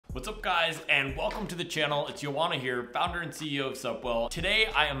What's up guys, and welcome to the channel. It's Joanna here, founder and CEO of Outsole. Today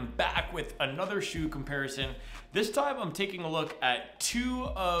I am back with another shoe comparison. This time I'm taking a look at two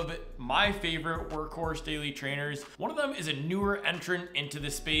of my favorite Workhorse daily trainers. One of them is a newer entrant into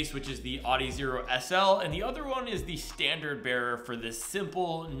the space, which is the Adizero SL, and the other one is the standard bearer for this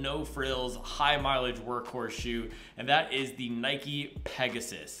simple, no frills, high mileage Workhorse shoe, and that is the Nike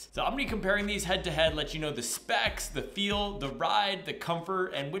Pegasus. So I'm gonna be comparing these head to head, let you know the specs, the feel, the ride, the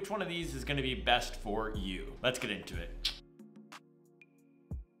comfort, and which one of these is gonna be best for you. Let's get into it.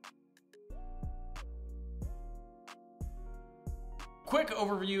 Quick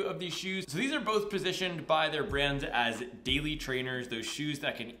overview of these shoes. So these are both positioned by their brands as daily trainers, those shoes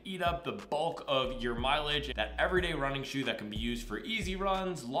that can eat up the bulk of your mileage. That everyday running shoe that can be used for easy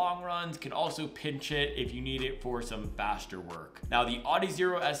runs, long runs, can also pinch hit if you need it for some faster work. Now the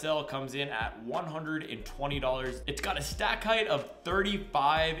Adizero SL comes in at $120. It's got a stack height of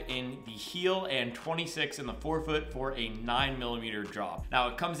 35 in the heel and 26 in the forefoot for a 9mm drop. Now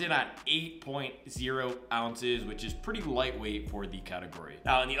it comes in at 8.0 ounces, which is pretty lightweight for the category.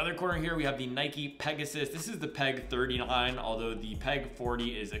 Now in the other corner here, we have the Nike Pegasus. This is the Peg 39, although the Peg 40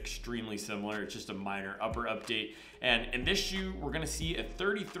 is extremely similar. It's just a minor upper update. And in this shoe, we're gonna see a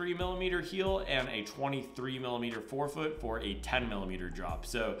 33mm heel and a 23mm forefoot for a 10mm drop.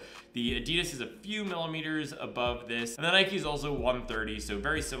 So the Adidas is a few millimeters above this. And the Nike is also $130, so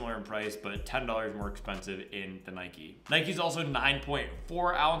very similar in price, but $10 more expensive in the Nike. Nike's also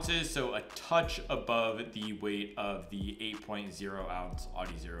 9.4 ounces, so a touch above the weight of the 8.0 ounce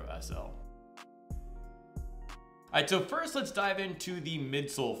Adizero SL. All right, so first let's dive into the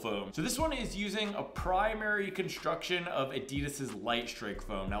midsole foam. So this one is using a primary construction of Adidas's Light Strike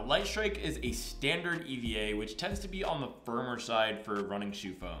foam. Now Light Strike is a standard EVA, which tends to be on the firmer side for running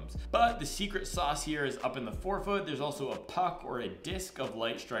shoe foams. But the secret sauce here is up in the forefoot. There's also a puck or a disc of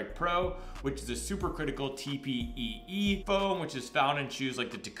Light Strike Pro, which is a supercritical TPEE foam, which is found in shoes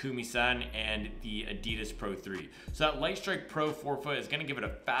like the Takumi Sen and the Adidas Pro 3. So that Light Strike Pro forefoot is gonna give it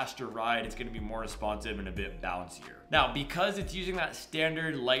a faster ride. It's gonna be more responsive and a bit bouncier. Now, because it's using that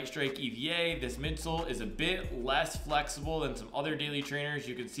standard Light Strike EVA, this midsole is a bit less flexible than some other daily trainers.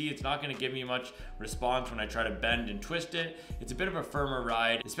 You can see it's not gonna give me much response when I try to bend and twist it. It's a bit of a firmer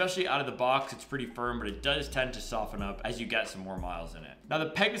ride, especially out of the box. It's pretty firm, but it does tend to soften up as you get some more miles in it. Now, the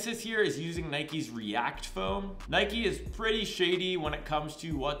Pegasus here is using Nike's React foam. Nike is pretty shady when it comes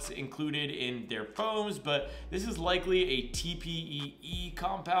to what's included in their foams, but this is likely a TPEE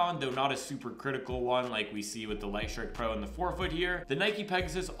compound, though not a supercritical one like we see with the Light Strike Pro in the forefoot here. The Nike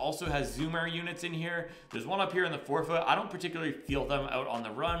Pegasus also has Zoom Air units in here. There's one up here in the forefoot. I don't particularly feel them out on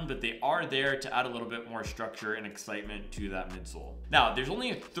the run, but they are there to add a little bit more structure and excitement to that midsole. Now, there's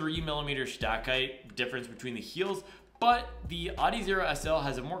only a 3mm stack height difference between the heels, but the Adizero SL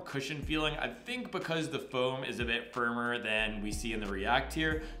has a more cushion feeling, I think because the foam is a bit firmer than we see in the React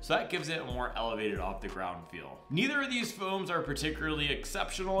here, so that gives it a more elevated off the ground feel. Neither of these foams are particularly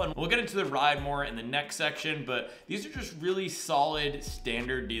exceptional, and we'll get into the ride more in the next section, but these are just really solid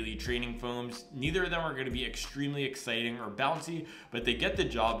standard daily training foams. Neither of them are gonna be extremely exciting or bouncy, but they get the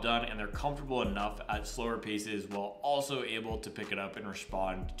job done and they're comfortable enough at slower paces while also able to pick it up and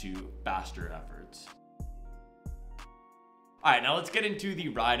respond to faster efforts. All right, now let's get into the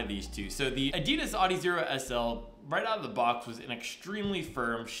ride of these two. So the Adidas Adizero SL, right out of the box, was an extremely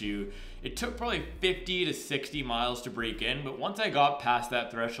firm shoe. It took probably 50 to 60 miles to break in, but once I got past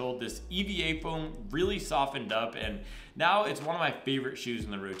that threshold, this EVA foam really softened up, and now it's one of my favorite shoes in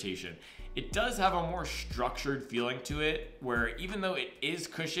the rotation. It does have a more structured feeling to it, where even though it is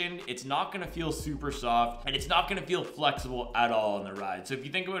cushioned, it's not gonna feel super soft, and it's not gonna feel flexible at all in the ride. So if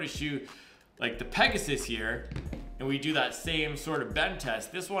you think about a shoe like the Pegasus here, and we do that same sort of bend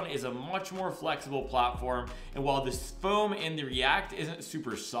test, this one is a much more flexible platform. And while this foam in the React isn't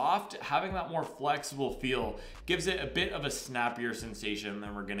super soft, having that more flexible feel gives it a bit of a snappier sensation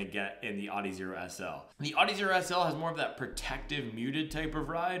than we're gonna get in the Adizero SL. The Adizero SL has more of that protective, muted type of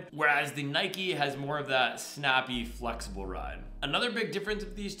ride, whereas the Nike has more of that snappy, flexible ride. Another big difference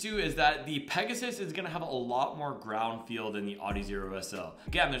of these two is that the Pegasus is gonna have a lot more ground feel than the Adizero SL.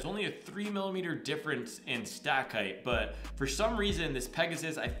 Again, there's only a 3mm difference in stack height, but for some reason, this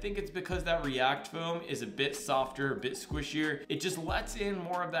Pegasus, I think it's because that React foam is a bit softer, a bit squishier. It just lets in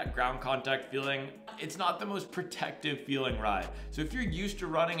more of that ground contact feeling. It's not the most protective feeling ride. So if you're used to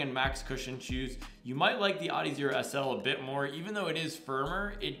running in max cushion shoes, you might like the Adizero SL a bit more. Even though it is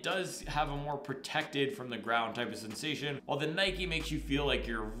firmer, it does have a more protected from the ground type of sensation, while the Nike makes you feel like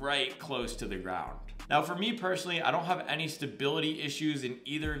you're right close to the ground. Now for me personally, I don't have any stability issues in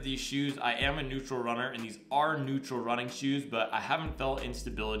either of these shoes. I am a neutral runner and these are neutral running shoes, but I haven't felt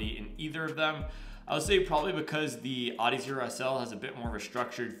instability in either of them. I would say probably because the Adizero SL has a bit more of a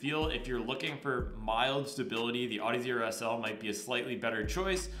structured feel. If you're looking for mild stability, the Adizero SL might be a slightly better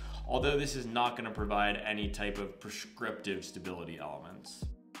choice, although this is not going to provide any type of prescriptive stability elements.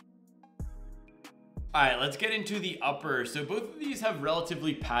 All right, let's get into the upper. So both of these have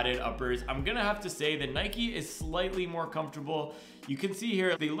relatively padded uppers. I'm gonna have to say the Nike is slightly more comfortable. You can see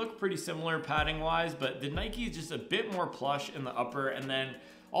here, they look pretty similar padding wise, but the Nike is just a bit more plush in the upper, and then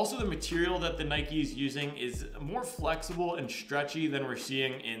also the material that the Nike is using is more flexible and stretchy than we're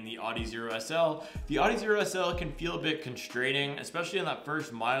seeing in the Adizero SL. The Adizero SL can feel a bit constraining, especially in that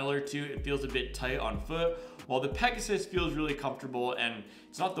first mile or two. It feels a bit tight on foot, while the Pegasus feels really comfortable, and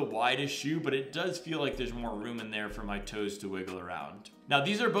it's not the widest shoe, but it does feel like there's more room in there for my toes to wiggle around. Now,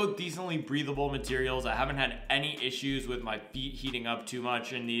 these are both decently breathable materials. I haven't had any issues with my feet heating up too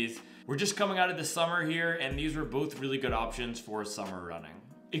much in these. We're just coming out of the summer here, and these were both really good options for summer running.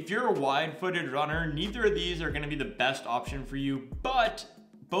 If you're a wide-footed runner, neither of these are gonna be the best option for you, but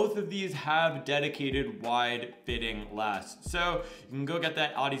both of these have dedicated wide fitting lasts. So you can go get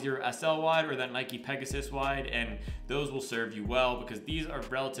that Adizero SL wide or that Nike Pegasus wide, and those will serve you well because these are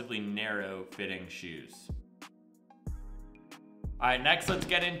relatively narrow fitting shoes. All right, next let's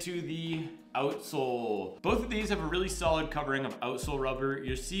get into the outsole. Both of these have a really solid covering of outsole rubber.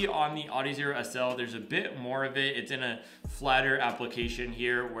 You see on the Adizero SL, there's a bit more of it. It's in a flatter application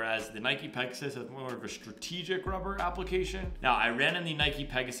here, whereas the Nike Pegasus has more of a strategic rubber application. Now, I ran in the Nike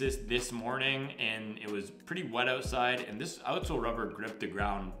Pegasus this morning and it was pretty wet outside, and this outsole rubber gripped the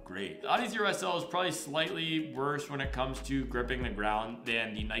ground great. The Adizero SL is probably slightly worse when it comes to gripping the ground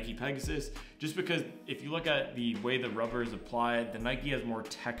than the Nike Pegasus, just because if you look at the way the rubber is applied, the Nike has more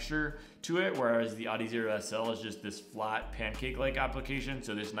texture to it, whereas the Adizero SL is just this flat pancake-like application.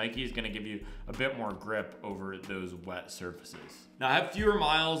 So this Nike is gonna give you a bit more grip over those wet surfaces. Now I have fewer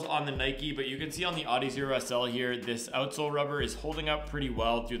miles on the Nike, but you can see on the Adizero SL here, this outsole rubber is holding up pretty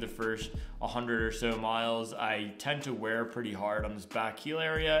well through the first 100 or so miles. I tend to wear pretty hard on this back heel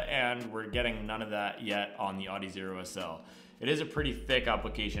area, and we're getting none of that yet on the Adizero SL. It is a pretty thick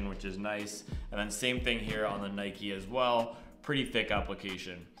application, which is nice. And then same thing here on the Nike as well. Pretty thick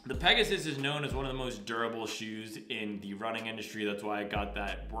application. The Pegasus is known as one of the most durable shoes in the running industry. That's why I got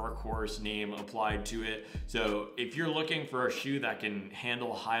that Workhorse name applied to it. So if you're looking for a shoe that can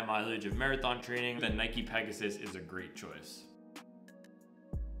handle high mileage of marathon training, then Nike Pegasus is a great choice.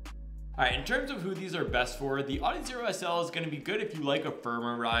 All right, in terms of who these are best for, the Adizero SL is gonna be good if you like a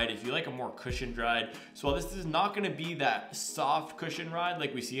firmer ride, if you like a more cushioned ride. So while this is not gonna be that soft cushion ride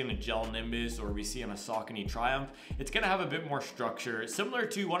like we see in a Gel Nimbus or we see in a Saucony Triumph, it's gonna have a bit more structure, similar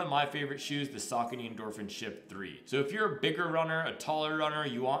to one of my favorite shoes, the Saucony Endorphin Shift 3. So if you're a bigger runner, a taller runner,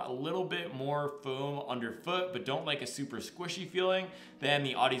 you want a little bit more foam underfoot, but don't like a super squishy feeling, then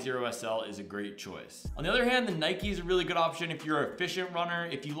the Adizero SL is a great choice. On the other hand, the Nike is a really good option if you're an efficient runner.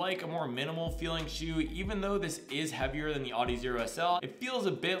 If you like a more minimal feeling shoe, even though this is heavier than the Adizero SL, it feels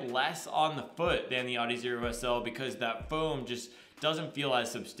a bit less on the foot than the Adizero SL because that foam just doesn't feel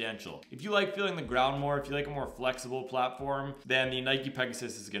as substantial. If you like feeling the ground more, if you like a more flexible platform, then the Nike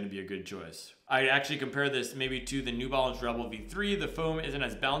Pegasus is gonna be a good choice. I actually compare this maybe to the New Balance Rebel V3. The foam isn't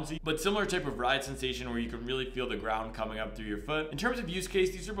as bouncy, but similar type of ride sensation where you can really feel the ground coming up through your foot. In terms of use case,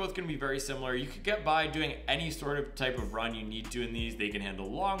 these are both gonna be very similar. You could get by doing any sort of type of run you need to in these. They can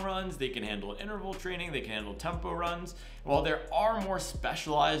handle long runs, they can handle interval training, they can handle tempo runs. While there are more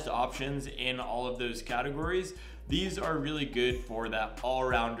specialized options in all of those categories, these are really good for that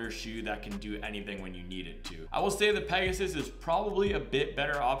all-rounder shoe that can do anything when you need it to. I will say the Pegasus is probably a bit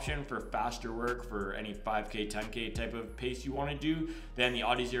better option for faster work, for any 5K, 10K type of pace you want to do than the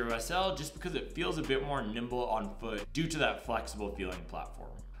Adizero SL, just because it feels a bit more nimble on foot due to that flexible feeling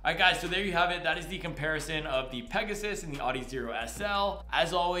platform. All right guys, so there you have it. That is the comparison of the Pegasus and the Adizero SL.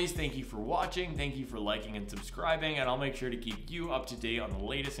 As always, thank you for watching, thank you for liking and subscribing, and I'll make sure to keep you up to date on the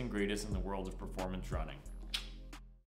latest and greatest in the world of performance running.